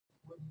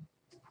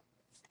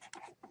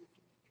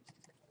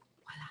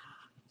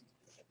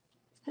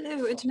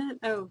Hello, Internet.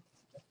 Oh,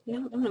 you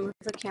know, I'm going to move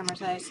the camera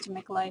size to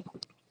make life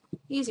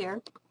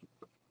easier.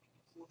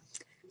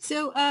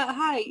 So,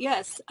 hi,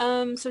 yes.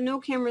 So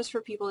no cameras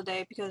for people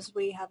today because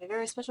we have a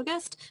very special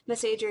guest.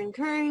 Miss Adrianne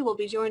Curry will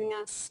be joining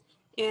us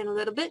in a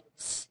little bit.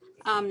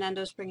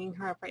 Nando's bringing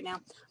her up right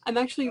now. I'm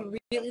actually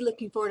really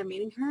looking forward to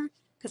meeting her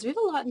because we have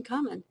a lot in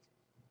common.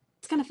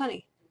 It's kind of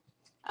funny.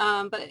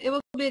 But it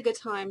will be a good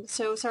time.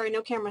 So, sorry,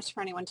 no cameras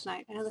for anyone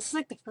tonight. I know this is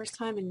like the first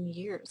time in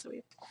years that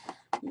we've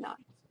not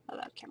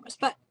allowed cameras.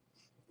 But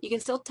you can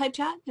still type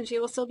chat and she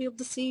will still be able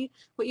to see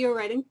what you're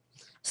writing.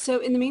 So,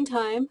 in the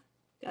meantime,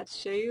 got to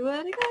show you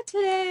what I got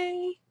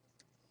today.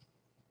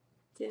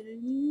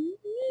 And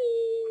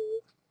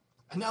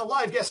now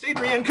live guest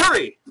Adrianne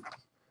Curry.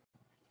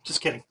 Just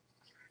kidding.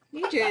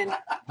 Adrianne.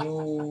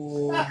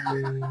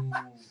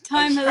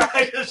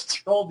 I just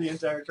trolled the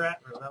entire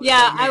chat room.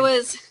 Yeah,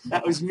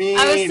 That was mean.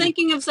 I was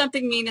thinking of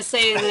something mean to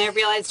say, and then I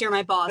realized you're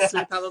my boss, and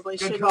I probably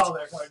shouldn't. Good call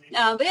there, Courtney.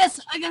 But yes,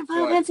 I got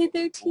Final Fantasy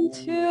 13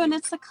 too, and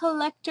it's the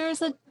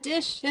collector's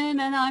edition,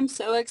 and I'm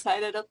so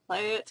excited to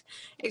play it.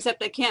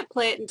 Except I can't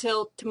play it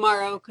until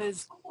tomorrow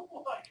because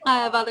I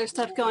have other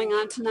stuff going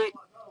on tonight.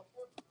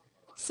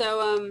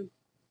 So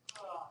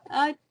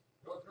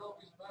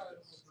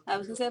I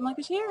was gonna say I'm like,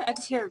 is she here? I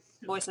just hear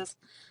voices.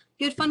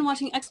 You had fun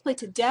watching X play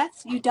to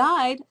death? You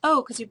died?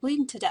 Oh, because you're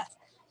bleeding to death.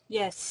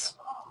 Yes.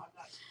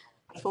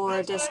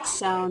 4-disc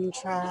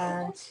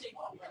soundtrack.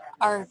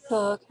 Art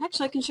book.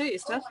 Actually, I can show you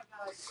stuff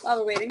while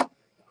we're waiting.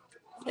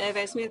 They have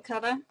a smooth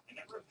cover.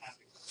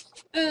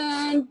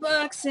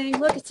 Unboxing.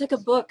 Look, it's like a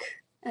book.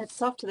 And it's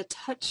soft to the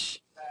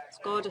touch. It's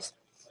gorgeous.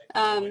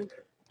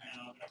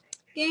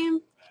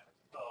 Game.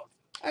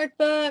 Art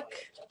book.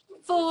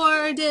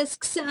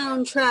 4-disc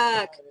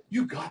soundtrack.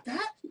 You got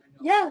that?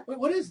 Yeah. Wait,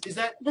 what is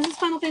that? This is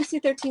Final Fantasy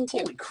 13 too.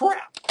 Holy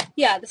crap.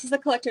 Yeah, this is the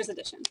collector's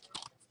edition.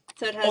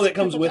 So it has that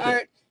comes with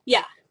art. it?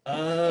 Yeah.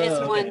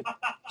 It's one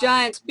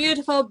giant,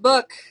 beautiful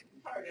book.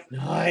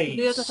 Nice.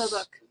 Beautiful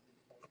book.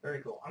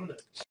 Very cool. I'm going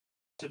to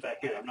sit back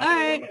here. I'm not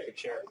Alright. going to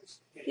chair.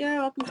 You're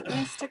welcome. Let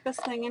me stick this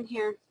thing in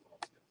here.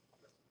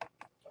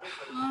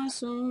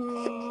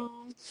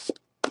 Awesome.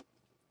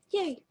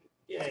 Yay.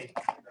 Yay.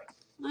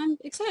 I'm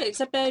excited,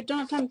 except I don't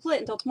have time to play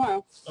it until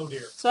tomorrow. Oh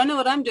dear. So I know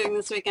what I'm doing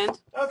this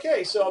weekend.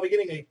 Okay, so I'll be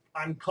getting a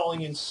I'm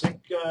calling in sick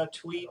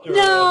tweet or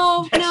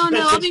No, text I'll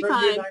message be from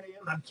fine. you at 9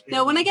 a.m.?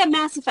 No, when I get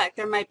Mass Effect,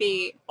 there might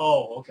be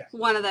okay.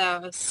 one of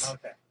those.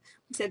 Okay.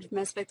 Instead of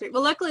Mass Effect 3.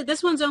 Well, luckily,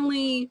 this one's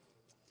only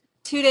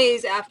 2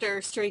 days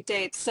after street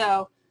date,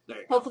 so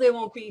hopefully it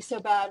won't be so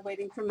bad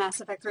waiting for Mass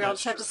Effect 3. I'll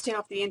just have to stay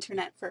off the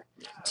internet for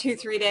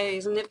 2-3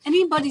 days. And if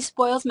anybody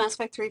spoils Mass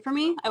Effect 3 for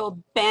me, I will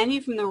ban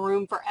you from the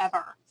room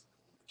forever.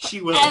 She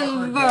will.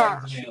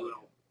 Ever. She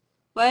will.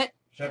 What?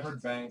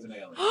 Shepard bangs an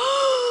alien.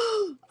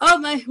 Oh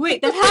my!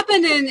 Wait, that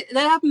happened in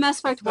Mass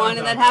Effect 1,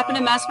 and that happened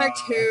in Mass Effect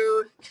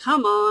 2.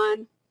 Come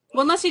on.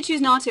 Well, unless you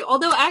choose not to.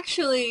 Although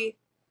actually,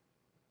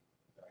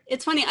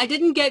 it's funny. I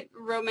didn't get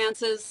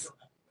romances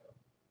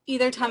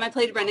either time I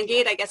played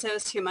Renegade. I guess I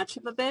was too much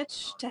of a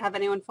bitch to have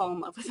anyone fall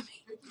in love with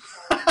me.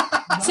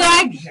 So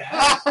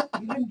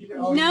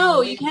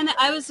no, you can't.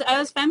 I was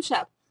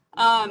femshep.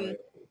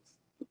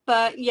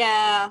 But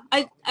yeah,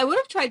 I would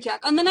have tried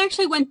Jack, and then I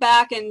actually went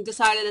back and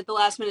decided at the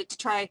last minute to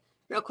try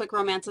real quick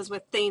romances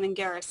with Thane and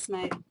Garrus, and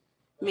I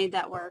made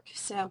that work.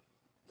 So,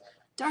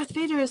 Darth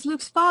Vader is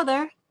Luke's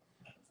father.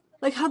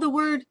 Like how the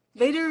word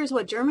Vader is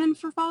what, German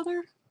for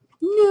father?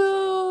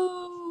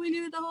 No, we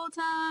knew it the whole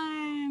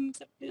time,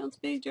 except we don't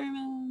speak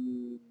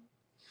German.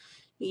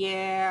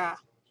 Yeah.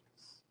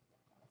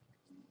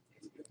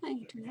 Hi,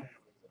 Internet.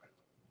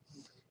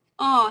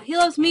 Oh, he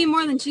loves me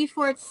more than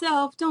G4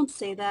 itself. Don't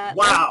say that.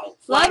 Wow.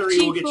 Flattery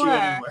love will get you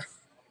anywhere.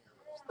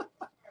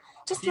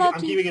 Just love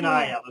I'm G4. keeping an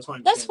eye out.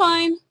 That's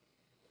fine.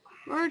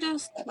 We're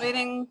just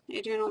waiting.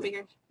 Adrianne will be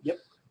here. Yep.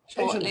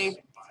 Shortly.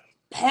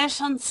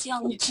 Patience,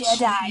 young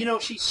Jedi. You know,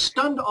 she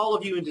stunned all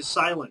of you into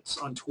silence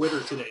on Twitter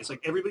today. It's like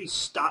everybody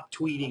stopped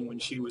tweeting when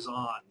she was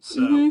on.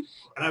 So, and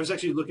I was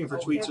actually looking for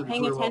tweets of the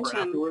Twitter over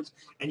afterwards,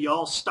 and you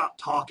all stopped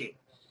talking.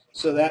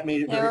 So that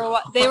made it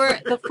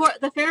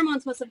the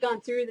pheromones must have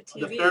gone through the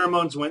TV. The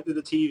pheromones went through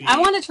the TV. I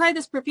want to try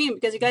this perfume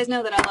because you guys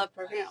know that I love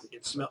perfume.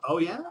 It smells. Oh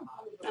yeah.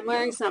 I'm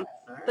wearing some,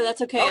 but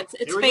that's okay.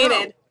 It's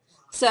faded,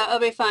 so it'll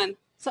be fun.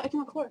 So I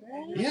can record,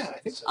 right? Yeah, I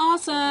think so.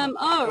 Awesome.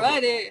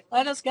 Alrighty,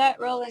 let us get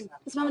rolling.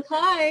 It's Mama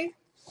Cly.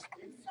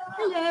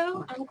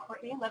 Hello, I'm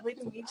Courtney. Lovely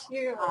to meet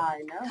you.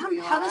 I know. Come,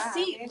 have a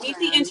seat. Meet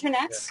the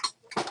internet.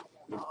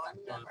 Oh, I've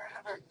never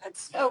ever.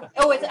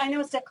 I know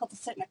it's difficult to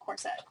sit in a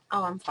corset.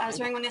 Oh, I'm fine. I was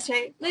wearing one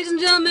yesterday. Ladies and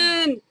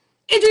gentlemen,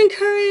 Adrianne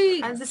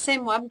Curry. I have the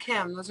same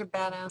webcam. Those are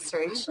badass.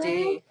 They're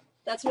HD.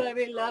 That's what I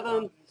really love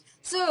them.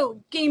 So,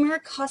 gamer,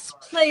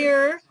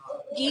 cosplayer,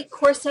 geek,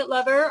 corset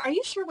lover. Are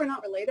you sure we're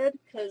not related?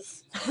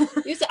 Because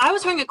I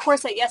was wearing a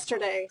corset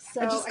yesterday.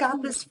 So I just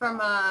got this from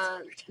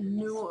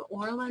New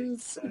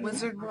Orleans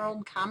Wizard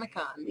World Comic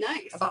Con.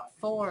 Nice. About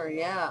 4,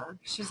 yeah.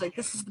 She was like,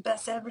 "This is the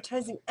best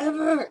advertising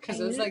ever," because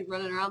it was like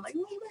running around like.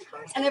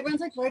 And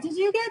everyone's like, "Where did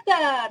you get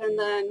that?" And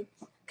then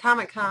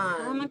Comic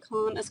Con. Comic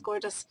Con is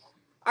gorgeous.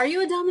 Are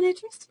you a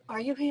dominatrix? Are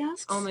you, he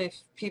asks? Only if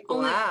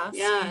people ask.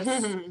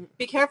 Yes.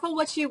 Be careful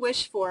what you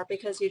wish for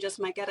because you just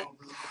might get it.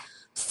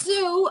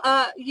 So,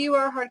 you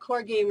are a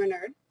hardcore gamer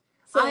nerd.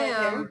 So I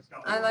am.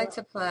 I like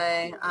to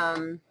play.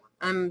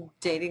 I'm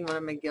dating one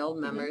of my guild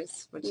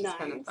members, which is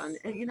kind of fun.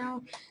 And, you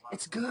know,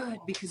 it's good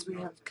because we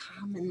have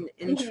common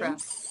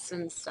interests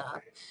and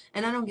stuff.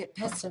 And I don't get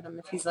pissed at him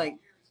if he's like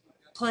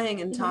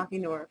playing and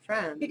talking to our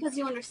friends. Because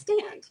you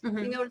understand.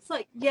 You know what it's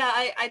like. Yeah,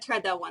 I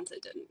tried that once.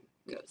 It didn't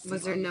go.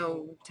 Was there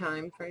no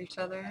time for each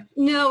other?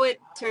 No, it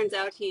turns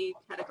out he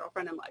had a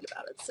girlfriend and lied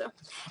about it. So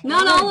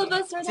not all of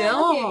us are that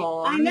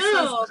lucky. I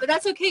know, but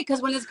that's okay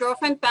because when his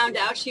girlfriend found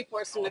out, she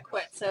forced him to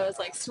quit. So it was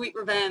like sweet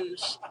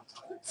revenge.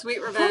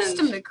 Sweet revenge. Forced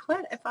him to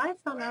quit. If I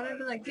found out, I'd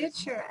be like,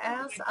 get your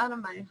ass out of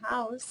my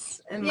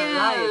house and my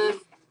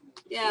life.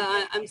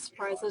 Yeah, I'm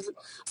surprised.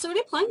 So what are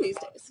you playing these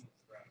days?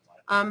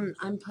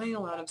 I'm playing a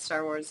lot of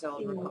Star Wars The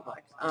Old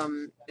Republic.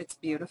 It's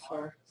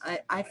beautiful.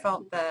 I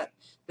felt that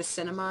the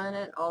cinema in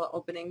it, all the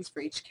openings for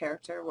each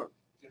character were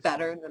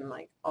better than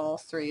like all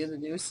three of the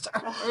new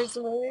Star Wars movies.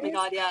 Oh my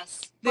god,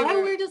 yes. Why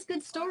were just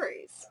good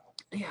stories?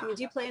 Yeah. I mean,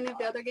 do you play any of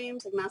the other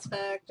games like Mass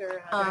Effect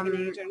or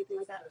Dragon Age or anything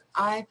like that?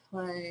 I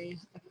play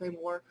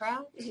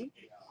Warcraft. I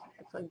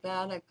play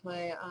that. I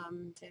play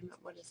damn it,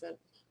 what is it?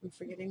 I'm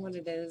forgetting what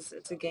it is.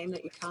 It's a game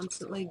that you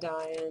constantly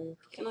die in.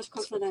 It's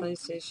for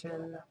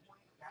PlayStation.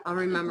 I'll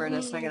remember in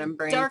a second. I'm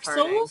brain Dark farting.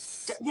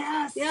 Souls?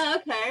 Yes. Yeah,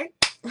 okay.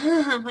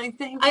 Like,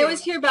 thank you. I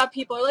always hear about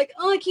people are like,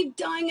 oh, I keep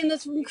dying in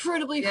this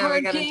incredibly hard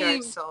we got game. A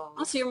Dark Souls.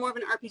 Oh, so you're more of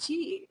an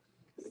RPG.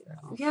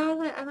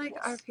 Yeah, I like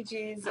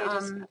RPGs. I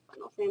just got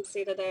Final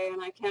Fantasy today,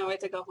 and I can't wait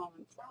to go home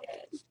and play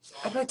it.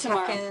 I play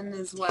Tekken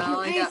as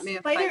well. Nice. I got me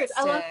a Fighters. fight stick.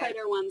 I love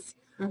fighter ones.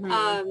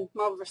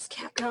 Marvel vs.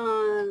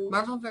 Capcom.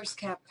 Marvel vs.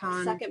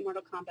 Capcom. Second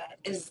Mortal Kombat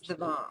is the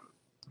bomb.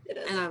 It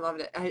is. And I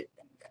loved it.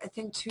 I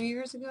think 2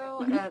 years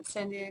ago at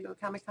San Diego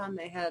Comic-Con,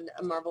 they had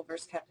a Marvel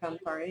vs. Capcom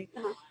party.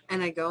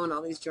 And I go, and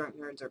all these drunk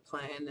nerds are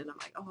playing, and I'm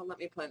like, oh, let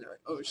me play. And they're like,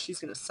 oh, she's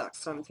going to suck.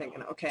 So I'm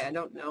thinking, okay, I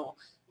don't know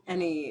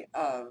any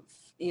of,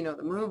 you know,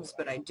 the moves,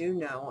 but I do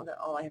know that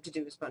all I have to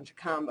do is a bunch of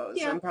combos.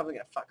 So I'm probably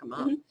going to fuck them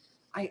up.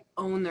 I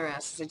own their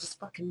asses. I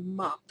just fucking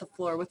mop the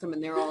floor with them,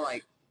 and they're all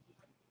like,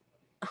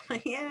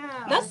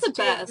 yeah. That's the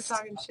best.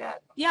 Talking shit.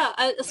 Yeah,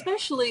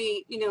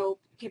 especially, you know,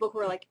 people who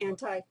are like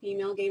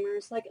anti-female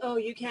gamers. Like, oh,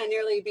 you can't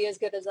nearly be as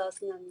good as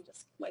us, and then you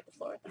just wipe the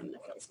floor with them, and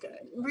it feels good.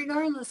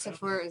 Regardless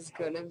if we're as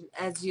good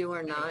as you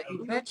or not,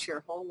 you bet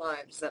your whole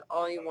lives that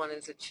all you want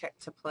is a chick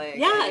to play a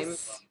game.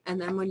 And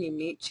then when you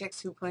meet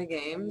chicks who play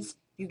games,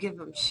 you give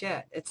them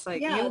shit. It's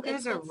like, you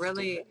guys are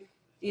really,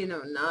 you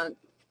know,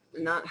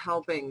 not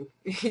helping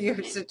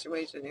your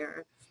situation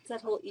here. It's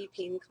that whole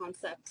e-peen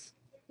concept.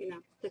 You know,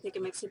 they think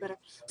it makes you better.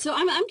 So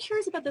I'm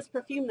curious about this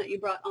perfume that you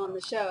brought on the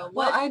show.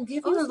 Well, I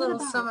gave you a little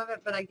some of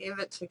it, but I gave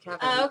it to Kevin.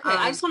 Okay,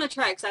 I just want to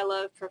try because I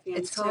love perfumes.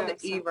 It's called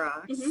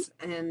E-Rocks,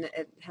 and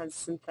it has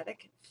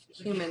synthetic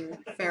human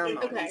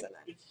pheromones in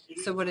it.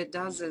 So what it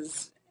does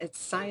is it's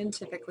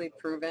scientifically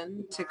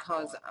proven to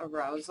cause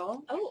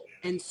arousal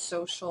and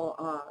social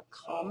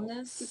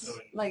calmness.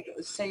 Like,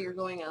 say you're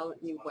going out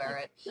and you wear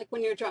it. Like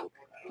when you're drunk.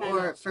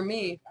 Or for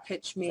me,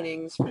 pitch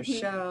meetings for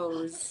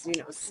shows,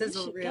 you know,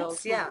 sizzle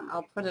reels. Yeah,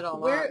 I'll put it all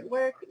on.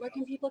 Where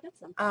can people get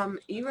some?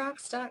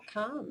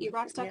 Erocks.com.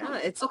 Erocks.com? Yeah,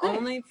 it's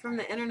only from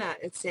the internet.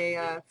 It's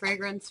a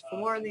fragrance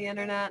for the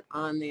internet,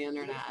 on the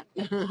internet.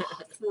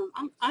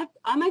 Awesome.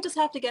 I might just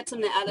have to get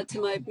some to add it to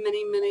my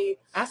many.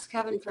 Ask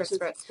Kevin for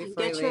spritz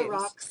before Get your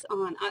rocks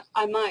on.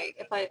 I might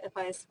if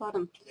I spot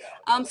them.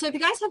 So if you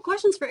guys have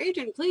questions for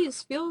Adrianne,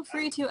 please feel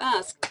free to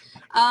ask.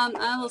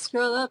 I will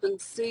scroll up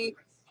and see.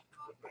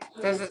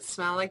 Does it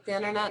smell like the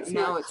internet?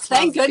 No, it smells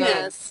Thank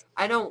goodness.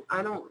 Good. I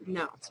don't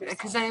know.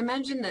 Because I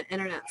imagine the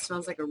internet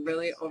smells like a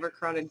really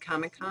overcrowded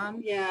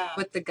Comic-Con. Yeah.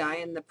 With the guy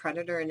in the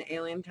Predator and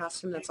Alien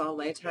costume that's all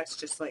latex,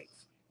 just like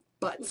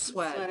butt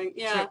sweat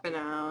dripping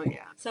out.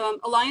 Yeah. So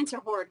Alliance or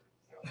Horde?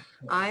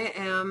 I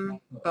am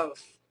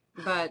both.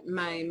 But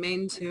my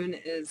main tune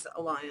is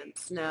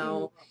Alliance.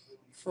 Now,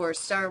 for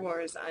Star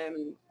Wars, I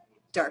am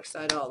dark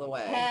side all the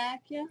way.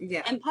 Heck yeah.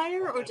 Yeah.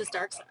 Empire or just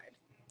dark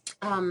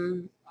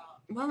side?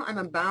 Well, I'm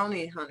a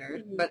bounty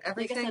hunter, but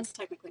everything... I guess that's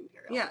technically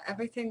Imperial. Yeah,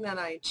 everything that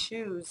I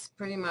choose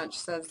pretty much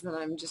says that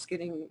I'm just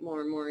getting more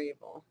and more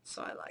evil,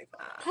 so I like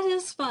that. That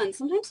is fun.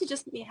 Sometimes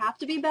you have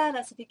to be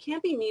badass. If you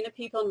can't be mean to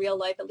people in real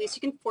life, at least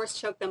you can force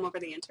choke them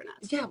over the internet.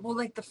 Yeah, well,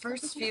 like the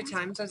first few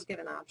times I was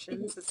given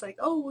options, it's like,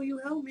 oh, will you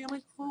help me? I'm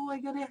like, oh, I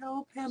gotta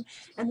help him.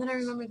 And then I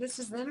remember this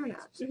is the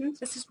internet.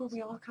 This is where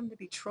we all come to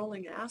be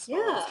trolling assholes.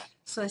 Yeah.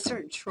 So I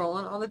started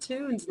trolling all the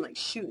tunes and like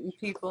shooting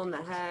people in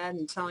the head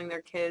and telling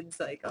their kids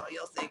like, oh,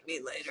 you'll thank me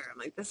later. I'm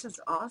like, this is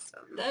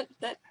awesome.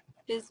 That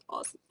is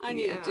awesome. I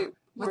need to do.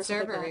 What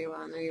server are you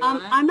on? Are you on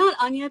it? I'm not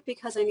on yet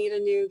because I need a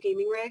new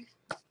gaming rig.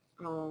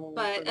 Oh,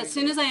 but as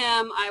soon as I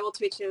am, I will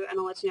tweet you and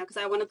I'll let you know because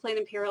I want to play an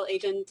Imperial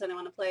agent and I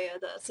want to play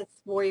the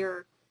Sith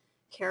warrior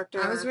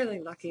character. I was really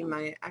lucky.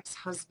 My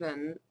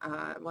ex-husband,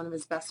 one of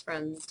his best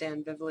friends,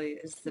 Dan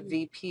Bivley, is the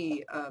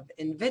VP of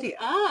NVIDIA.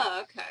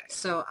 Oh, okay.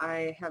 So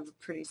I have a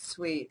pretty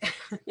sweet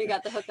you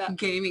got the hookup.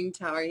 gaming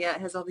tower. Yeah,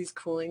 it has all these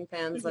cooling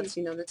fans, lets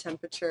you know the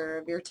temperature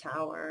of your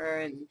tower,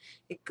 and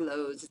it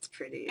glows. It's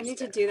pretty. I need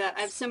to do that.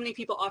 I have so many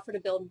people offer to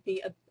build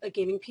me a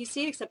gaming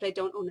PC, except I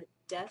don't own a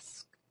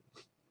desk.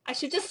 I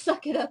should just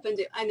suck it up and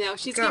do. I know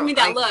she's giving me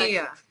that look.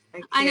 IKEA.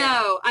 I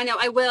know.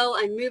 I will.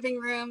 I'm moving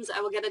rooms.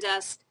 I will get a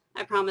desk.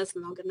 I promise,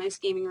 and I'll get a nice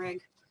gaming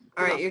rig.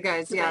 All right, you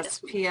guys,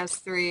 yes,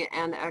 PS3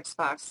 and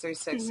Xbox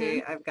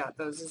 360, I've got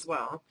those as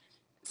well.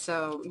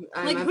 So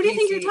I'm who do you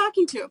think you're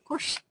talking to? Of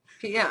course.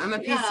 Yeah, I'm a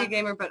PC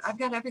gamer, but I've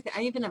got everything.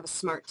 I even have a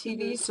smart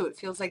TV, so it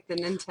feels like the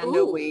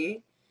Nintendo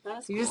Wii.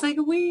 That's You're just like,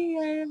 Wii,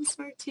 I have a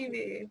smart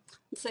TV.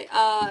 Say,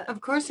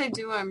 of course I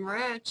do, I'm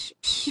rich.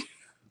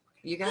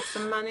 You got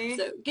some money?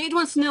 So Gage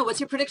wants to know, what's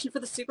your prediction for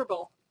the Super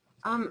Bowl?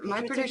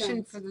 My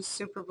prediction for the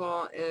Super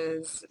Bowl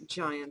is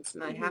Giants,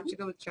 and I have to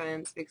go with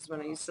Giants because when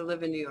I used to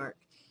live in New York,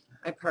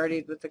 I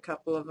partied with a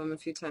couple of them a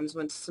few times,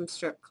 went to some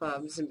strip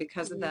clubs, and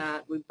because of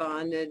that, we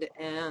bonded,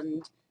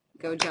 and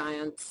go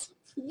Giants.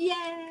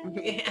 Yay!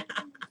 Yeah.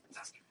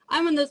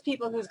 I'm one of those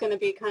people who's going to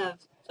be kind of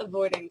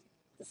avoiding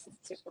the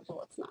Super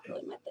Bowl. It's not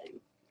really my thing.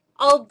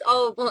 Well,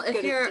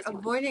 if you're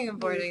avoiding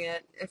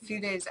it, a few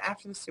days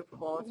after the Super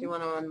Bowl, if you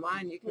want to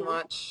unwind, you can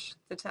watch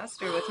The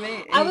Tester with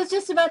me. I was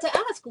just about to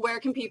ask, where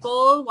can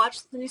people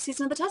watch the new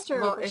season of The Tester?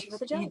 Well, if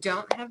you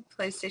don't have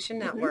PlayStation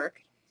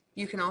Network,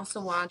 you can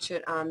also watch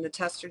it on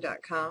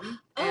thetester.com,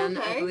 and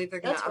I believe they're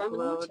going to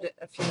upload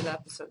a few of the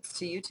episodes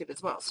to YouTube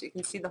as well, so you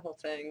can see the whole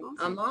thing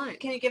online.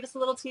 Can you give us a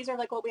little teaser of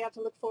like what we have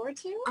to look forward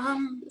to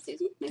this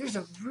season? Maybe? There's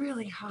a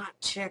really hot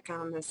chick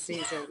on this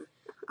season.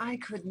 I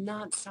could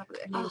not stop it.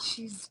 I mean,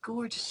 she's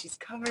gorgeous. She's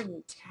covered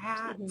in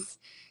tats.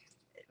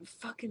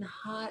 Fucking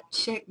hot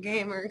chick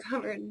gamer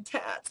covered in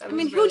tats. I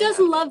mean, who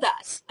doesn't love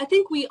that? I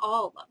think we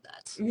all love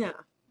that.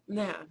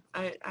 Yeah.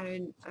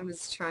 I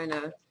was trying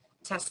to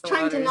test the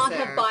trying waters to not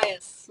there. have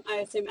bias, I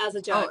assume, as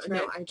a judge.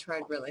 No, I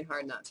tried really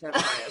hard not to have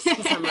bias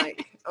because I'm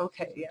like,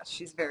 okay, yes,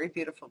 she's very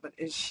beautiful, but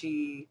is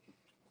she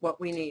what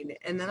we need?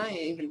 And then I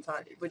even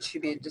thought, would she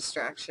be a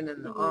distraction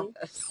in the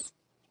office?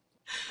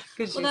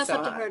 Well, that's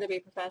up to her to be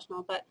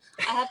professional, but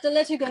I have to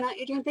let you go now.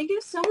 Adrianne, thank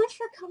you so much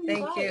for coming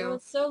by. Thank you. It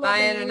was so lovely.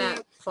 Bye,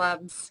 Internet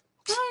plebs.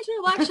 Bye,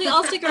 Adrianne. Well, actually,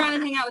 I'll stick around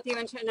and hang out with you,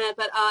 Internet,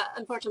 but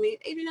unfortunately,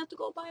 Adrianne has to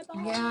go.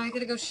 Bye-bye. Yeah, I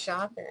gotta go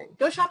shopping.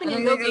 Go shopping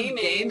and go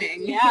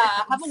gaming. Yeah,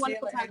 have a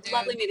wonderful time.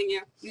 Lovely meeting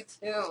you. You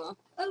too.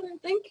 Oh,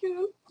 thank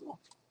you.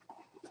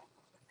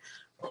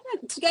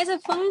 Did you guys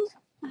have fun?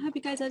 I hope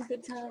you guys had a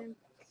good time.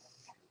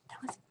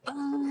 That was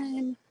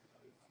fun.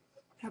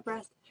 Her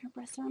breasts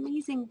are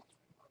amazing.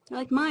 They're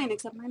like mine,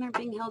 except mine aren't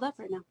being held up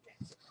right now.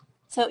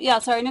 So, yeah,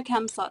 sorry, no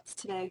cam slots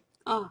today.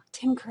 Oh,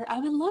 Tim Curry. I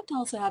would love to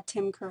also have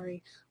Tim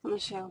Curry on the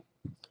show.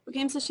 What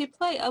games does she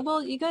play?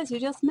 Well, you guys, you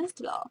just missed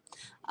it all.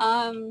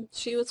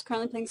 She was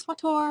currently playing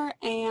SWTOR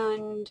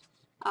and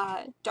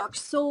Dark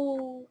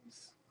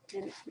Souls.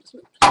 And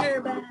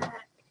hair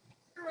back.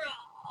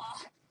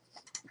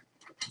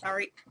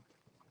 Sorry.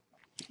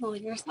 Oh,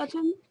 you're such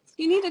a...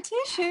 You need a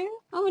tissue.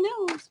 Oh,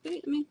 no.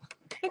 Let me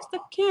fix the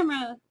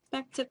camera.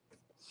 Back to...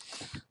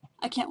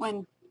 I can't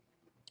win.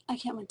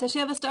 Does she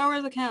have a Star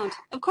Wars account?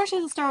 Of course she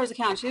has a Star Wars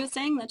account. She was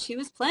saying that she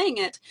was playing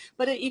it.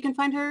 But you can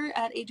find her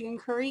at Adrianne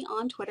Curry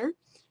on Twitter.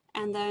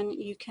 And then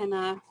you can,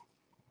 let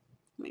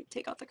me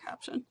take out the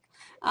caption.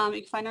 You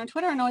can find her on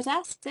Twitter and always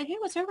ask, say, hey,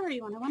 what server are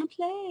you on? I want to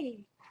play.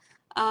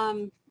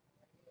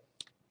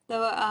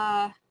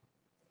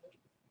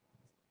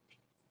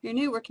 You're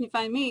new, where can you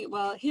find me?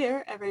 Well,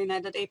 here, every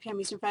night at 8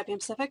 p.m. Eastern, 5 p.m.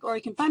 Pacific. Or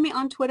you can find me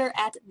on Twitter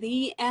at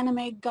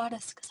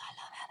TheAnimeGoddess, because I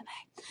love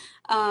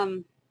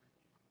anime.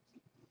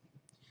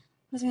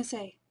 What was I going to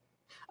say?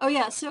 Oh,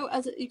 yeah, so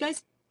as you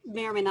guys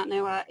may or may not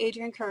know,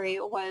 Adrianne Curry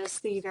was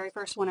the very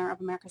first winner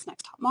of America's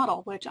Next Top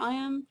Model, which I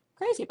am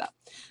crazy about.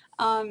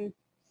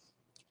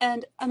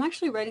 And I'm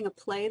actually writing a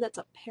play that's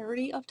a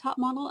parody of Top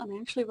Model, and I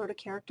actually wrote a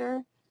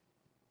character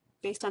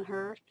based on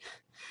her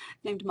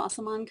named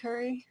Masaman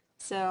Curry.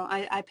 So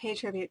I pay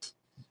tribute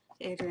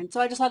to Adrianne. So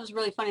I just thought it was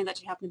really funny that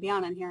she happened to be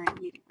on and here I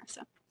am meeting her.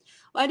 So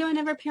why do I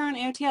never appear on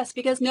AOTS?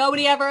 Because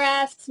nobody ever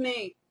asks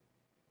me.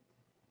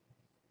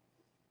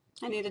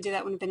 I need to do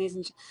that when Vinny's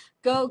in.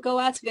 Go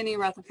ask Vinny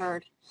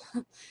Rutherford.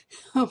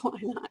 Why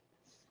not?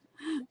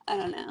 I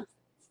don't know.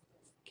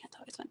 Can't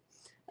always win.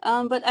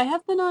 But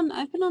I've been on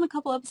a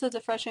couple episodes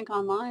of Fresh Ink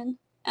Online,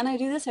 and I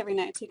do this every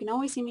night, so you can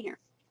always see me here.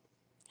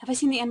 Have I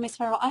seen the anime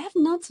Spiral? I have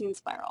not seen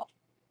Spiral.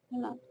 I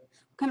don't know.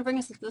 What kind of ring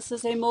is this? This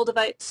is a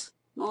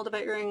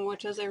Moldavite ring,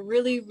 which is a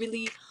really,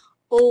 really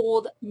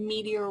old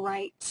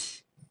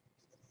meteorite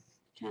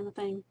kind of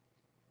thing.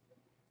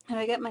 Did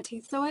I get my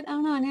teeth so wet? I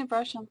don't know. I need to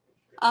brush them.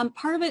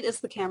 Part of it is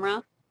the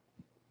camera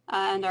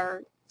and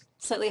our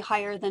slightly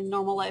higher than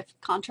normal life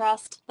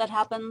contrast that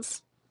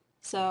happens.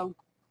 So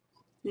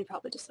they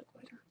probably just look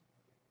whiter.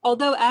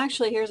 Although,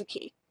 actually, here's a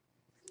key.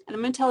 And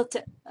I'm going to tell it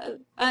to...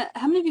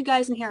 how many of you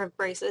guys in here have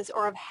braces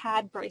or have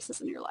had braces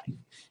in your life?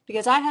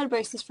 Because I had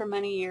braces for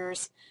many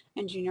years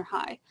in junior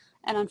high.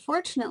 And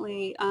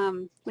unfortunately,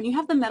 when you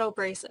have the metal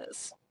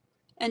braces,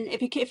 and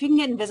if you can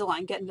get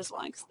Invisalign, get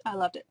Invisalign. 'Cause I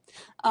loved it.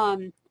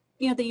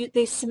 You know,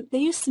 they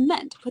use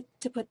cement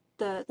to put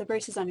the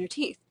braces on your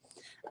teeth.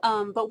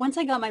 But once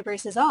I got my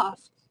braces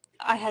off,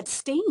 I had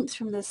stains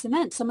from the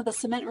cement. Some of the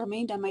cement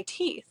remained on my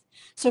teeth.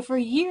 So for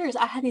years,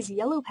 I had these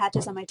yellow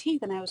patches on my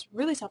teeth, and I was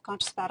really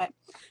self-conscious about it.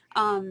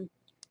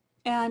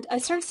 And I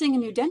started seeing a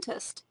new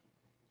dentist,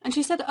 and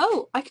she said,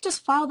 "Oh, I could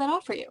just file that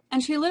off for you."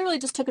 And she literally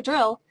just took a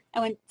drill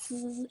and went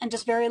and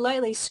just very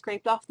lightly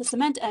scraped off the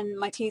cement, and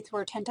my teeth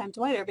were 10 times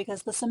whiter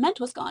because the cement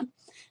was gone.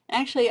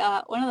 And actually,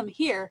 one of them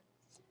here,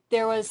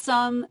 there was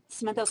some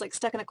cement that was like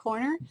stuck in a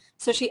corner,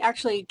 so she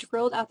actually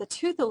drilled out the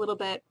tooth a little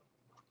bit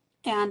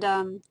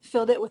and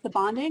filled it with the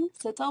bonding,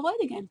 so it's all white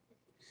again.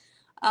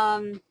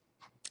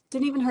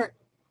 Didn't even hurt.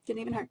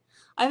 Didn't even hurt.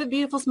 I have a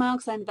beautiful smile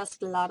because I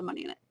invested a lot of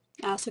money in it.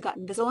 I also got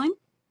Invisalign,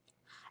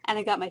 and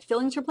I got my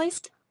fillings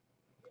replaced.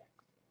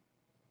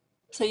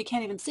 So you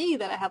can't even see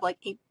that I have like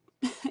 8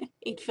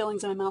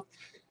 fillings in my mouth.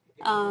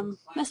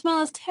 My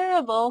smile is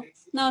terrible.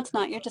 No, it's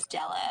not. You're just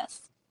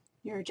jealous.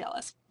 You're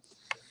jealous.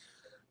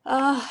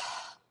 But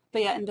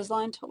yeah,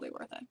 Invisalign, totally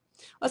worth it.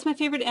 What's my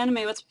favorite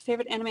anime? What's my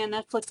favorite anime on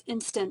Netflix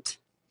Instant?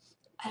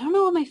 I don't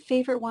know what my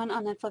favorite one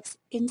on Netflix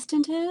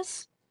Instant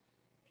is.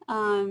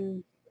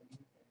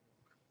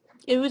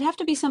 It would have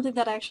to be something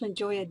that I actually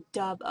enjoy a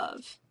dub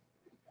of.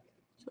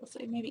 So let's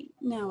say maybe,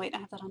 no wait, I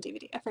have that on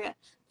DVD. I forget.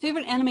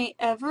 Favorite anime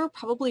ever?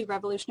 Probably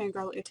Revolutionary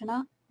Girl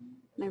Utena.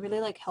 And I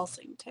really like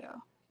Hellsing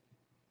too.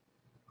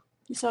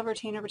 You still have a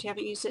retainer, but you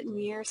haven't used it in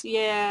years?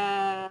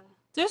 Yeah.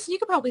 You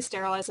could probably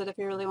sterilize it if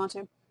you really want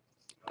to.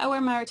 I wear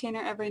my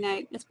retainer every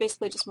night. It's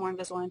basically just more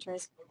Invisalign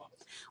trays.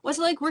 What's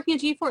it like working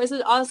at G4? Is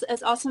it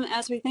as awesome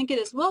as we think it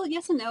is? Well,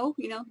 yes and no.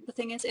 You know, the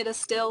thing is, it is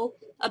still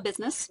a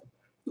business.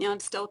 You know,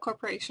 it's still a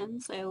corporation,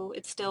 so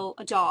it's still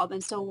a job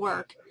and still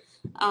work.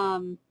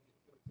 That's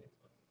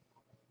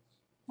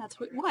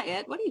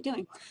Wyatt. What are you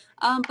doing?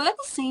 But at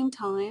the same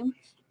time,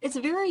 it's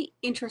very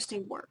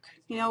interesting work.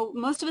 You know,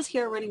 most of us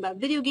here are writing about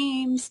video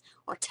games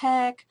or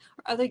tech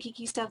or other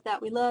geeky stuff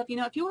that we love. You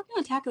know, if you work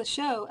on Attack of the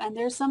Show and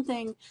there's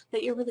something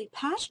that you're really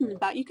passionate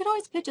about, you could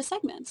always pitch a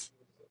segment.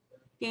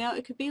 You know,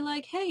 it could be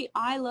like, hey,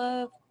 I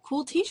love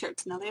cool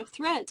t-shirts. Now they have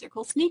threads, or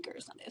cool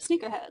sneakers. Now they have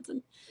sneakerheads.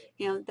 And,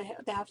 you know, they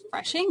have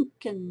fresh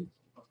ink. And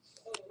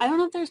I don't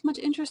know if there's much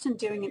interest in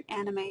doing an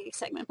anime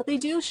segment, but they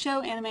do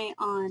show anime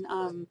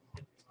on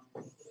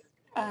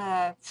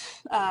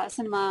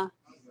Cinema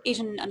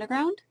Asian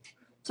Underground.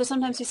 So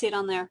sometimes you see it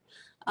on there.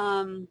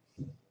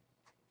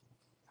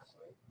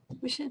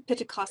 We should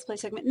pitch a cosplay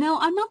segment. No,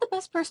 I'm not the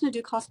best person to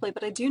do cosplay,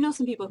 but I do know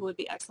some people who would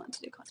be excellent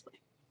to do cosplay.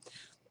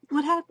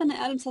 What happened to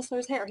Adam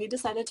Sessler's hair? He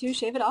decided to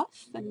shave it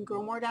off and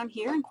grow more down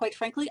here, and quite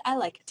frankly, I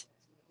like it.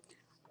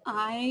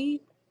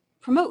 I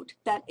promote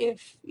that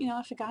if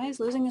a guy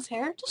is losing his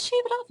hair, just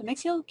shave it off. It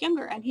makes you look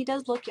younger, and he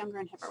does look younger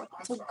and hipper with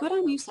it. So good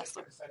on you,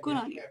 Sessler. Good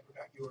on you.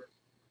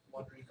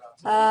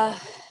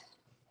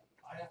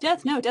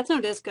 Death Note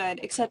is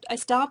good, except I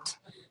stopped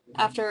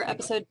after I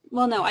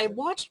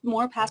watched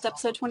more past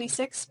episode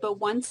 26, but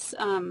once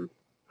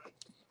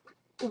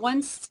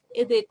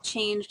it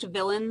changed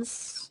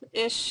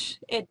villains-ish,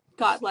 it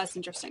got less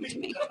interesting to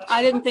me.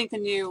 I didn't think the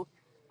new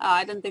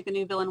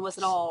villain was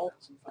at all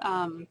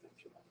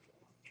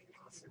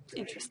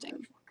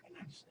interesting.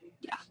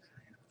 Yeah.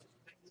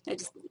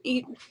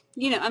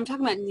 I'm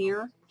talking about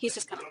Nier. He's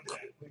just kind of,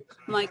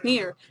 I'm like,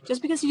 Nier,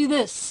 just because you do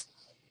this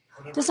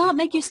does not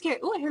make you scared.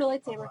 Oh, I heard a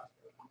lightsaber.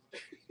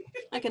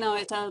 I can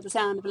always tell the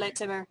sound of a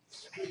lightsaber.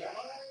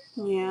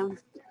 Yeah.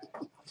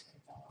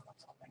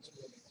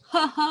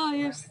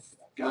 Haha,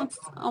 that's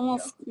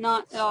almost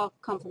not at all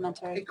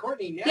complimentary. Hey,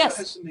 Courtney, Nando yes.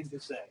 has something to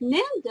say.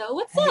 Nando,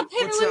 what's up?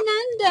 Hey, everyone,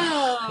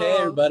 Nando. Hey,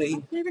 everybody.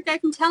 My favorite guy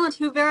from Talent,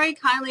 who very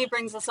kindly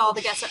brings us all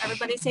together. So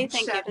everybody say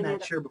thank you sat to in that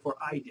Nando. chair before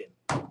I did.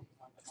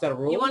 Is that a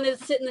rule? You wanted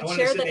to sit in the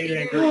chair that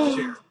Adrianne Curry's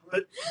chair.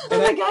 But oh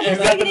my God, you're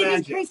taking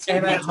Adrianne Curry's chair.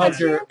 And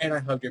I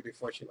hugged her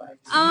before she left.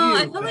 Oh,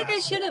 I feel like I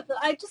should have.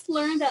 I just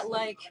learned that,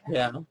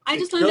 I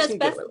just learned that's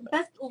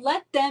best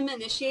let them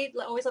initiate.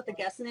 Always let the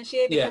guests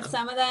initiate, because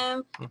some of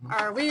them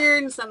are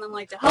weird and some of them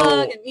like to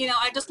hug, and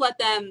I just let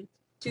them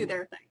do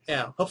their thing.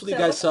 Yeah, hopefully you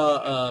guys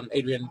saw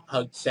Adrian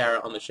hugged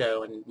Sarah on the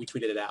show, and we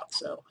tweeted it out.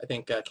 So I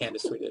think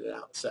Candace tweeted it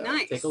out. So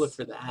nice. Take a look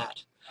for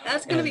that.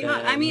 That's going to be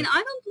fun. I mean,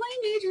 I don't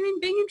blame Adrian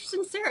being interested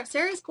in Sarah.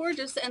 Sarah's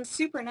gorgeous and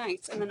super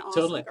nice and an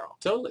awesome girl.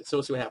 Totally. So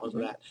we'll see what happens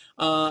with that.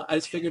 I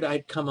just figured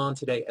I'd come on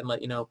today and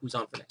let you know who's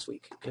on for next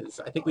week,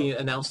 because I think we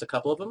announced a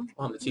couple of them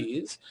on the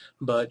tease.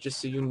 But just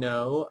so you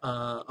know,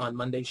 on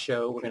Monday's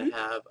show, we're going to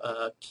have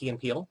Key and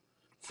Peele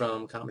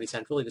from Comedy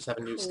Central. They just have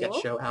a new sketch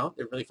show out.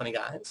 They're really funny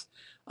guys.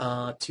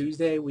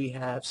 Tuesday, we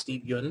have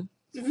Steve Yeun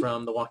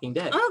from The Walking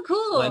Dead. Oh,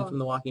 cool. Glenn from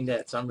The Walking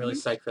Dead. So I'm really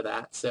psyched for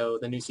that. So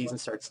the new season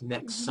starts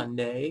next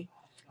Sunday.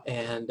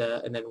 And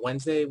then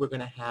Wednesday, we're going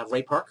to have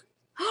Ray Park.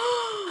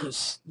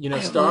 Because,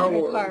 Star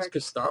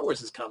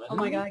Wars is coming. Oh,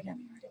 my God, I can't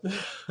be ready.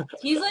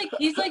 He's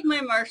like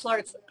my martial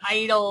arts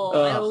idol.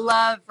 I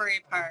love Ray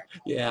Park.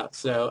 Yeah.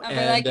 So I'll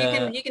be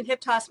like, you can hip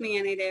toss me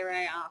any day,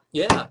 Ray.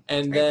 Yeah,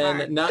 and Ray then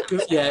Park. not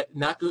Goot yet.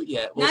 Not Goot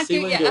yet. We'll Not see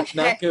Goot when yet, Goot.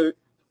 okay. Not Goot.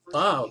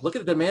 Wow, look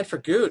at the demand for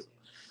Goot.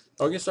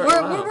 We're gonna start.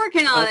 We're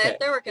working on it.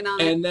 They're working on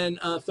it. And then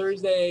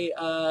Thursday,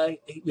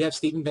 we have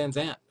Stephen Van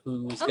Zandt,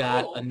 who's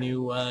got a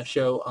new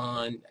show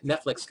on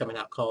Netflix coming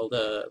out called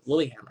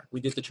Lilyhammer. We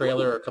did the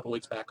trailer a couple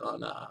weeks back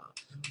on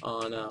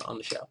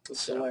the show.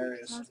 That's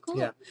hilarious. That's cool.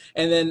 Yeah,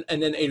 and then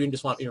Adrianne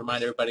just wanted me to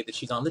remind everybody that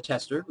she's on The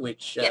Tester,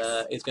 which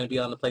is going to be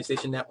on the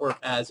PlayStation Network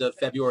as of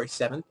February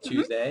 7th,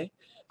 Tuesday.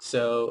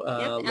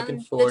 So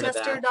looking forward to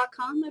that.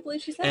 TheTester.com, I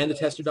believe she said. And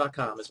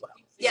TheTester.com as well.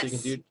 Yes.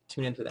 So you can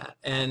tune into that.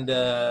 And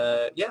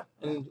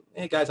and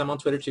hey guys, I'm on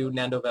Twitter too,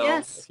 Nandovel.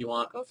 Yes. If you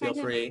want, Go feel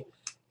free.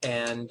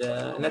 And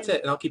that's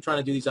it. And I'll keep trying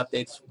to do these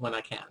updates when I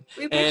can.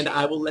 And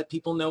I will let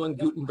people know when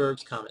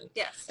Gutenberg's coming.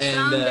 Yes.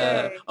 And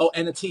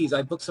and a tease.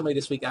 I booked somebody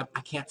this week. I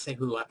can't say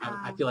who.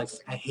 I feel like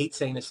I hate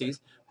saying this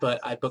tease,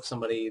 but I booked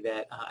somebody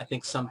that I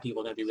think some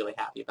people are going to be really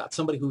happy about.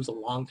 Somebody who's a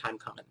long time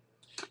coming.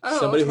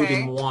 Somebody who's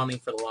been wanting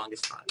for the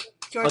longest time.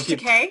 George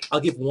Takei? I'll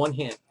give one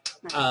hint.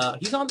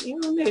 He's on,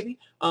 maybe.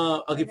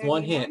 I'll give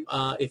one hint.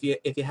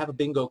 If you have a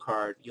bingo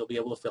card, you'll be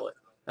able to fill it.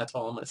 That's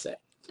all I'm going to say.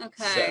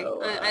 Okay.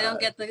 So, I don't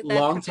get that.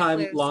 Long time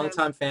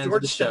fans George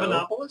of the show.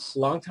 Stephanopoulos?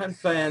 Long-time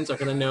fans are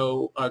gonna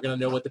know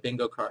what the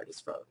bingo card is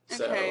from.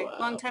 Okay. So,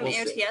 Long-time we'll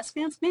AOTS see.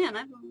 fans, man.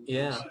 I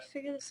Yeah. should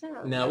figure this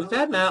out. No, we've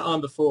had Matt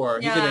on before.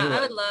 He's in England. I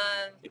would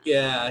love.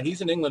 Yeah,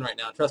 he's in England right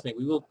now. Trust me,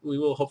 we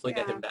will hopefully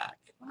get him back.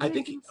 I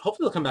think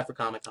hopefully he'll come back for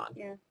Comic-Con.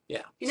 Yeah.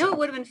 Yeah. You know what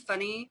would have been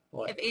funny?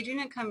 What? If Adrian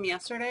had come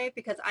yesterday,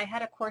 because I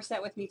had a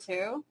corset with me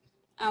too.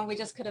 We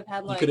just could have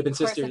had like. You could have been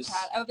corset sisters.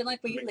 chat. I would have been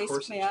like, will you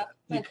lace me up?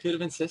 You could have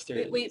been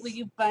sisters. Will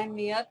you bind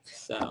me up?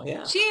 So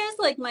yeah. She is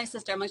like my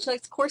sister. I'm like, she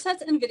likes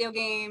corsets and video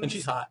games. And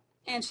she's hot.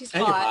 And she's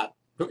And hot.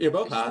 You're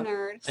both She's hot. a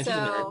nerd. And so she's a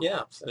nerd.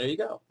 Yeah. So there you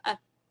go.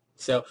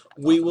 So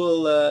we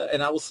will,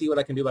 and I will see what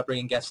I can do about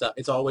bringing guests up.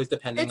 It's always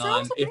depending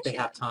on if they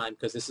have time,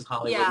 because this is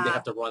Hollywood. Yeah. And they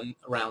have to run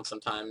around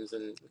sometimes,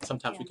 and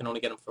sometimes we can only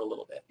get them for a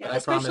little bit. Yeah, but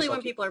especially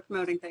when people are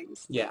promoting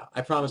things. Yeah,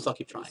 I promise I'll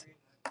keep trying.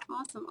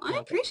 Awesome. I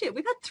appreciate it.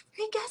 We've had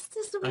 3 guests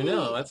this week. I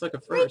know. That's like a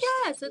 3 first.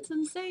 guests. It's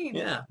insane.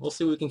 Yeah, we'll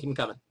see what we can keep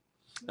coming.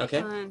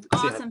 Okay. Fun.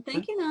 Awesome.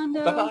 Thank you,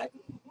 Nando. Bye-bye.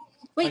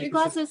 Wait, your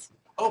glasses.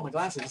 Oh, my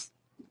glasses.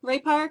 Ray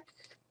Park.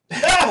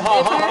 I'm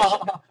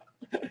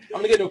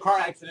going to get into a car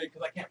accident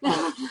because I can't.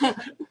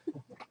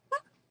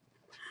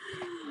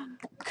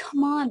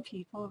 Come on,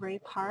 people. Ray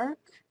Park.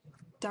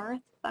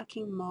 Darth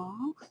fucking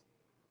Maul.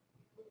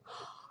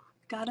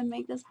 Gotta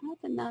make this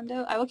happen,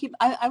 Nando. I will keep.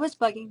 I was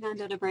bugging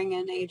Nando to bring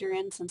in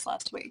Adrian since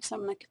last week, so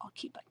I'm like, I'll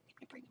keep bugging him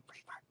to bring in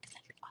Ray Park because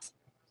that'd be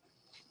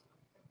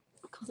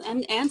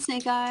awesome. And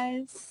Snake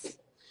Eyes,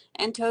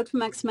 and Toad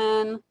from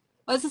X-Men.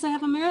 What does this I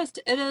have on my wrist?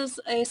 It is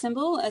a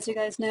symbol. As you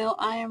guys know,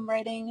 I am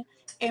writing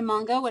a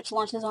manga which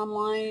launches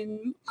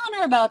online on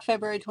or about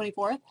February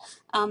 24th.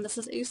 This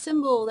is a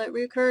symbol that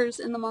reoccurs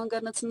in the manga,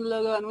 and it's in the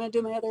logo. I'm going to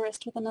do my other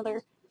wrist with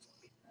another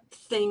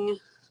thing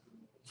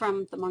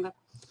from the manga.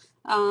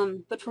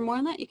 But for more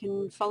on that, you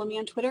can follow me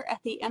on Twitter at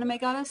the Anime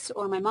Goddess,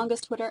 or my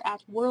manga's Twitter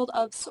at World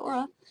of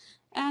Sora,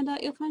 and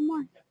you'll find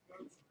more.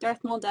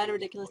 Darth Maul died a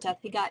ridiculous death.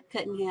 He got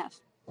cut in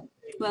half.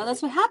 Well,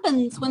 that's what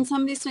happens when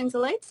somebody swings a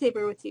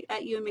lightsaber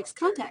at you and makes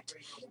contact.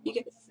 You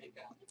get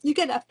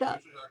effed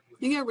up.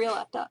 You get real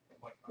effed up.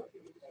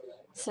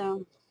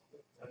 So,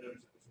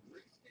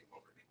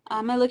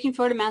 am I looking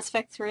forward to Mass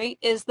Effect 3?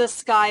 Is the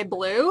sky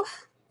blue?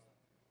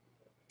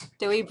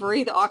 Do we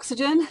breathe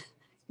oxygen?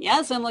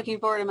 Yes, I'm looking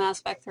forward to Mass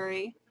Effect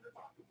 3.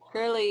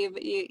 Clearly,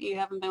 you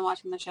haven't been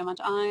watching the show much.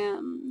 I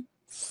am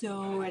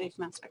so ready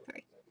for Mass Effect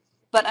 3.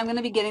 But I'm going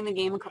to be getting the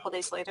game a couple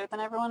days later than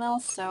everyone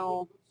else,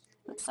 so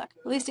that sucks.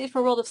 Release date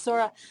for World of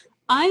Sora.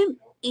 I'm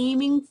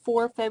aiming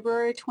for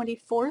February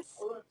 24th.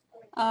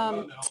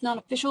 It's not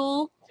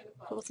official.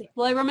 We'll see.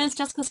 Will I romance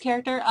Jessica's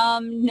character?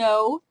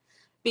 No,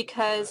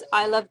 because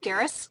I love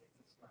Garrus.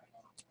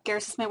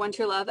 Garrus is my one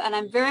true love, and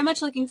I'm very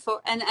much looking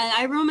for... And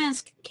I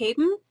romanced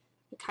Kaiden,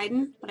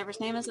 whatever his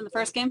name is, in the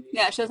first game.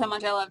 Yeah, it shows how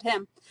much I loved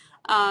him.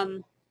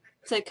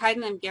 So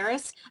Kaiden and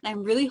Garrus, and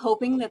I'm really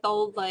hoping that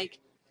they'll, like,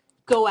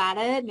 go at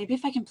it. Maybe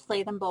if I can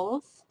play them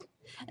both.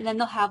 And then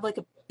they'll have, like,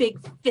 a big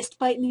fist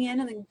fight in the end,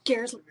 and then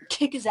Garrus will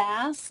kick his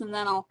ass, and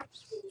then I'll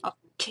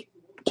kick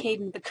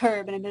Kaiden to the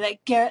curb, and I'll be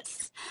like,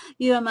 Garrus,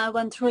 you are my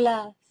one true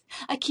love.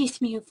 I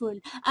kiss me, you fool.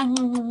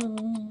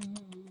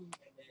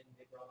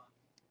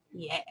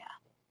 Yeah.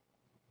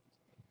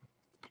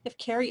 If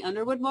Carrie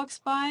Underwood walks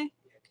by,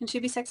 can she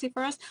be sexy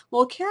for us?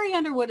 Well, Carrie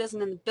Underwood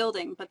isn't in the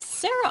building, but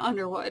Sarah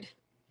Underwood,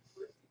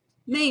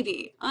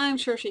 maybe. I'm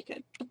sure she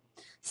could. But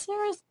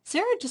Sarah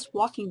just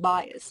walking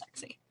by is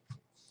sexy.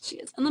 She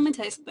is. And let me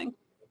tell you something.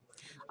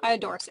 I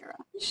adore Sarah.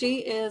 She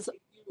is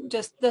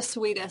just the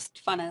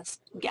sweetest, funnest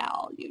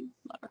gal. You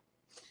love her.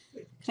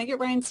 Can I get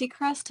Ryan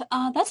Seacrest?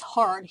 That's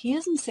hard. He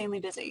is insanely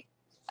busy.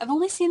 I've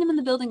only seen him in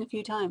the building a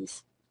few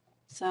times.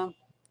 So,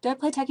 do I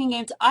play Tekken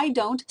games? I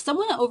don't.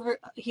 Someone over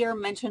here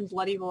mentioned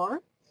Bloody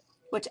Roar,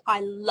 which I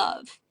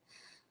love.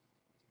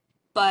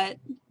 but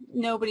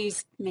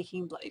nobody's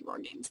making Bloody Roar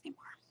games anymore.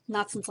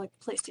 Not since like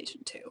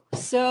PlayStation 2.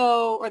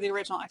 So, or the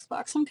original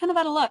Xbox. So I'm kind of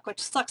out of luck, which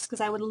sucks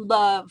because I would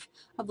love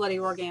a Bloody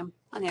Roar game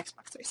on the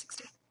Xbox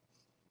 360.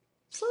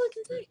 That's all I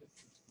can say.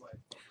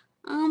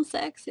 I'm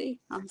sexy.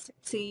 I'm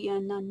sexy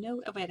and I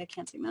know. Oh wait, I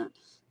can't sing that.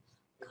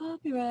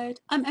 Copyright.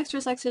 I'm extra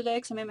sexy today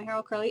because I made my hair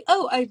all curly.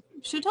 Oh, I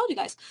should have told you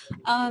guys.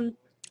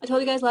 I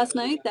told you guys last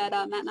night that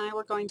Matt and I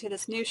were going to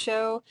this new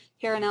show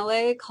here in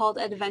LA called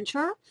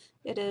Adventure.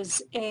 It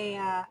is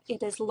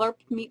LARP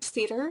meets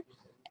theater,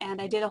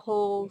 and I did a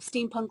whole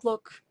steampunk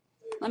look.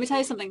 Let me tell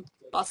you something.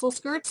 Bustle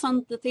skirts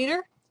on the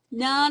theater,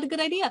 not a good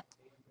idea.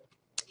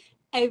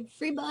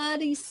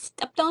 Everybody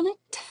stepped on it.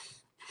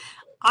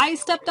 I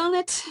stepped on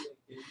it.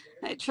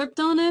 I tripped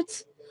on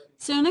it.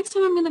 So next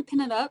time I'm gonna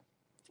pin it up,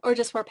 or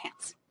just wear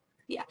pants.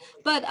 Yeah,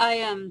 but do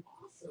you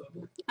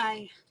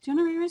want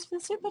to rehearse for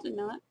the soup? I didn't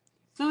know that.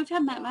 So we've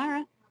had Matt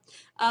Myra.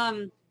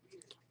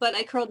 But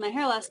I curled my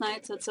hair last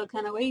night, so it's still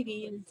kind of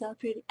wavy and it's all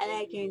pretty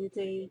elegant.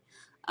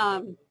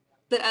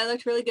 But I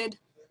looked really good.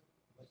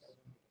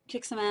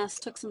 Kicked some ass,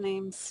 took some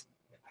names,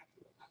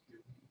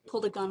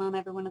 pulled a gun on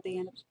everyone at the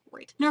end. It was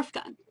great. Nerf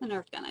gun. The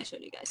Nerf gun I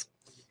showed you guys.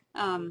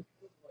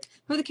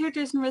 Who are the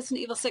characters in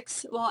Resident Evil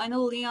 6? Well, I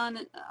know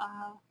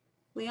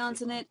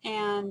Leon's in it,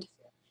 and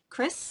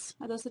Chris.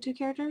 Are those the two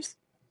characters?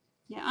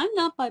 Yeah, I'm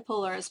not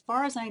bipolar as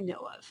far as I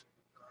know of.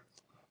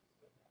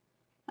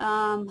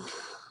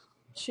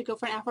 Should go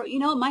for an afro. You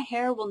know, my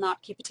hair will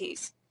not keep a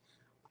tease.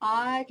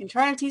 I can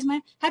try to tease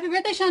my... Happy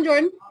birthday, Sean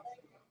Jordan.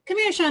 Come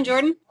here, Sean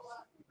Jordan.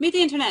 Meet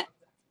the internet.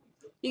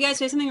 You guys,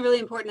 we have something really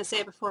important to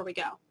say before we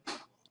go.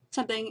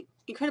 Something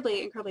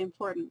incredibly, incredibly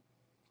important.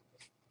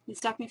 You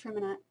stalk me for a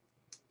minute.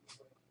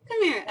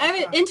 Come here. I have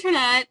an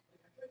internet.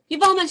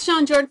 You've all met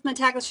Sean Jordan from the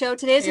Tackle Show.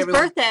 Today is his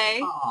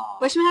birthday.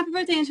 Aww. Wish him a happy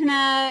birthday,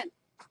 internet.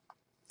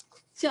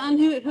 Sean,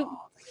 who?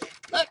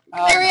 Look,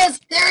 there he is.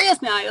 There he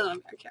is. No, I don't have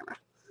a camera.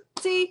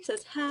 See, it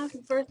says happy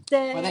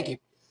birthday. Well, thank you.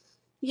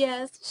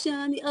 Yes,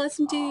 Sean, the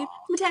awesome dude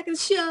from Attack of the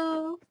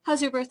Show.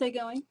 How's your birthday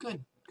going?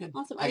 Good, good.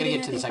 Awesome. I gotta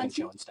get to the second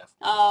show and stuff.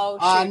 Oh,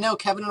 sure. No,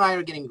 Kevin and I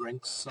are getting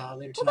drinks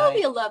later tonight. Well, that'll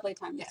be a lovely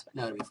time. Yeah,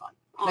 no, it'll be fun.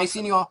 Awesome. Nice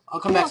seeing you all. I'll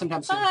come back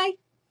sometime soon. Bye.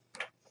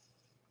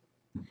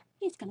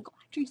 He's gonna go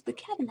after the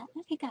Kevin.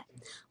 Okay, good.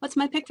 What's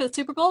my pick for the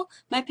Super Bowl?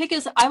 My pick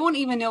is I won't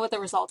even know what the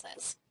result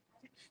is.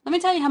 Let me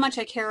tell you how much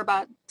I care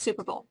about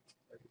Super Bowl.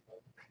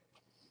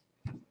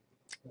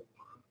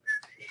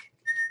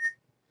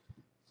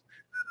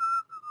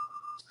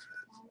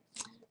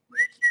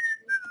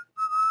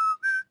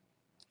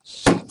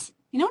 Shit.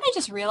 You know what I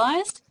just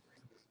realized?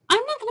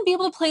 I'm not going to be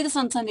able to play this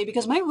on Sunday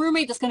because my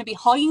roommate is going to be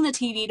hogging the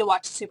TV to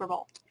watch the Super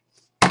Bowl.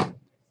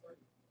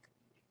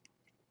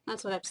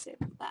 That's what I have to say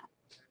about that.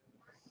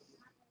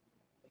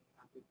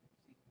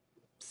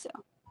 So,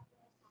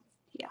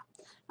 yeah.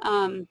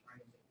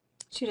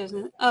 She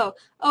doesn't. Oh,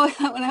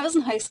 when I was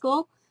in high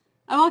school,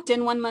 I walked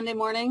in one Monday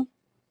morning,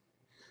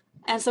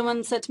 and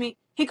someone said to me,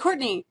 "Hey,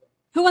 Courtney,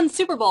 who won the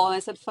Super Bowl?" And I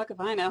said, "Fuck if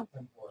I know."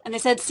 And they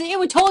said, "See,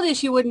 we told you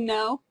she wouldn't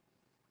know."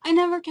 I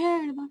never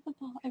cared about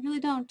football. I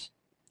really don't.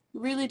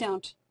 Really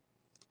don't.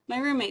 My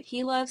roommate,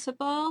 he loves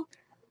football.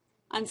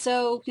 And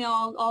so, you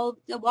know, I'll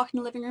walk in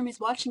the living room, he's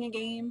watching a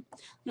game,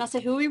 and I'll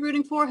say, "Who are we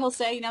rooting for?" He'll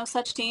say, "You know,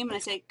 such team." And I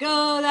say,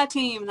 "Go that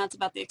team." And that's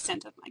about the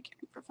extent of my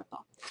caring for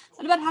football.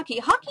 What about hockey?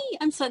 Hockey,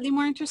 I'm slightly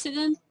more interested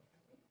in.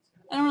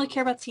 I don't really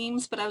care about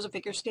teams, but I was a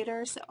figure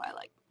skater, so I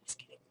like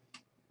skating.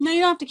 No, you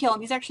don't have to kill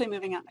him. He's actually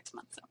moving out next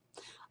month,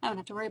 so I don't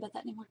have to worry about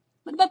that anymore.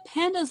 What about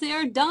pandas? They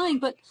are dying,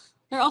 but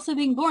they're also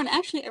being born.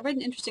 Actually, I read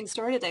an interesting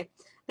story today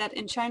that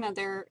in China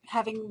they're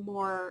having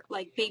more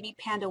like baby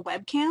panda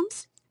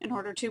webcams in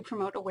order to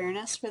promote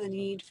awareness for the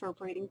need for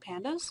breeding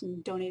pandas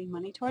and donating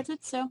money towards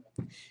it. So,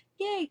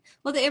 yay.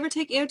 Will they ever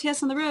take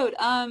AOTS on the road?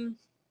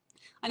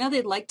 I know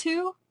they'd like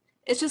to.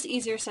 It's just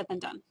easier said than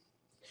done.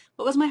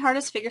 What was my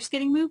hardest figure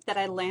skating move that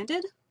I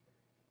landed?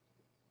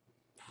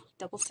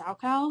 Double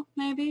Saukow,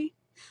 maybe?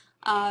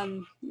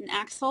 An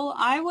axle.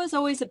 I was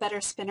always a better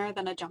spinner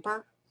than a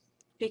jumper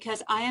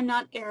because I am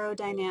not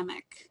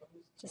aerodynamic,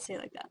 to say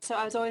it like that. So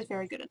I was always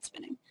very good at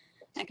spinning.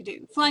 I could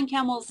do flying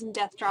camels and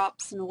death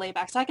drops and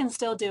laybacks. I can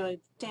still do a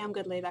damn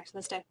good layback to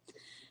this day.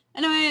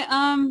 Anyway,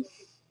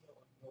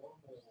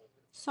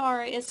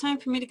 sorry, it's time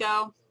for me to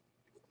go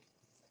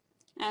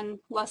and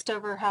lust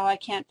over how I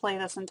can't play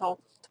this until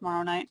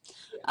tomorrow night.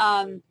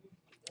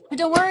 But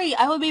don't worry,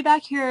 I will be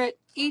back here at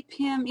 8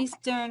 p.m.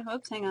 Eastern.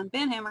 Oops, hang on.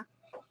 Banhammer.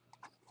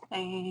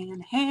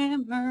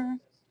 Banhammer.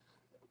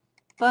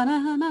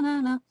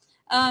 Ba-na-na-na-na.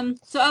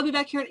 So I'll be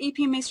back here at 8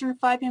 p.m. Eastern,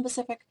 5 p.m.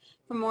 Pacific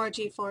for more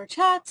G4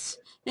 chats.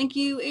 Thank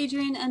you,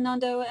 Adrianne and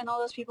Nando and all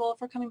those people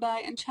for coming by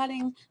and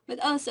chatting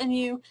with us and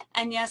you.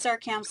 And yes, our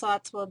cam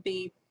slots will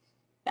be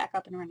back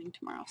up and running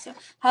tomorrow. So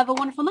have a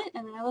wonderful night,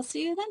 and I will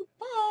see you then.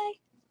 Bye.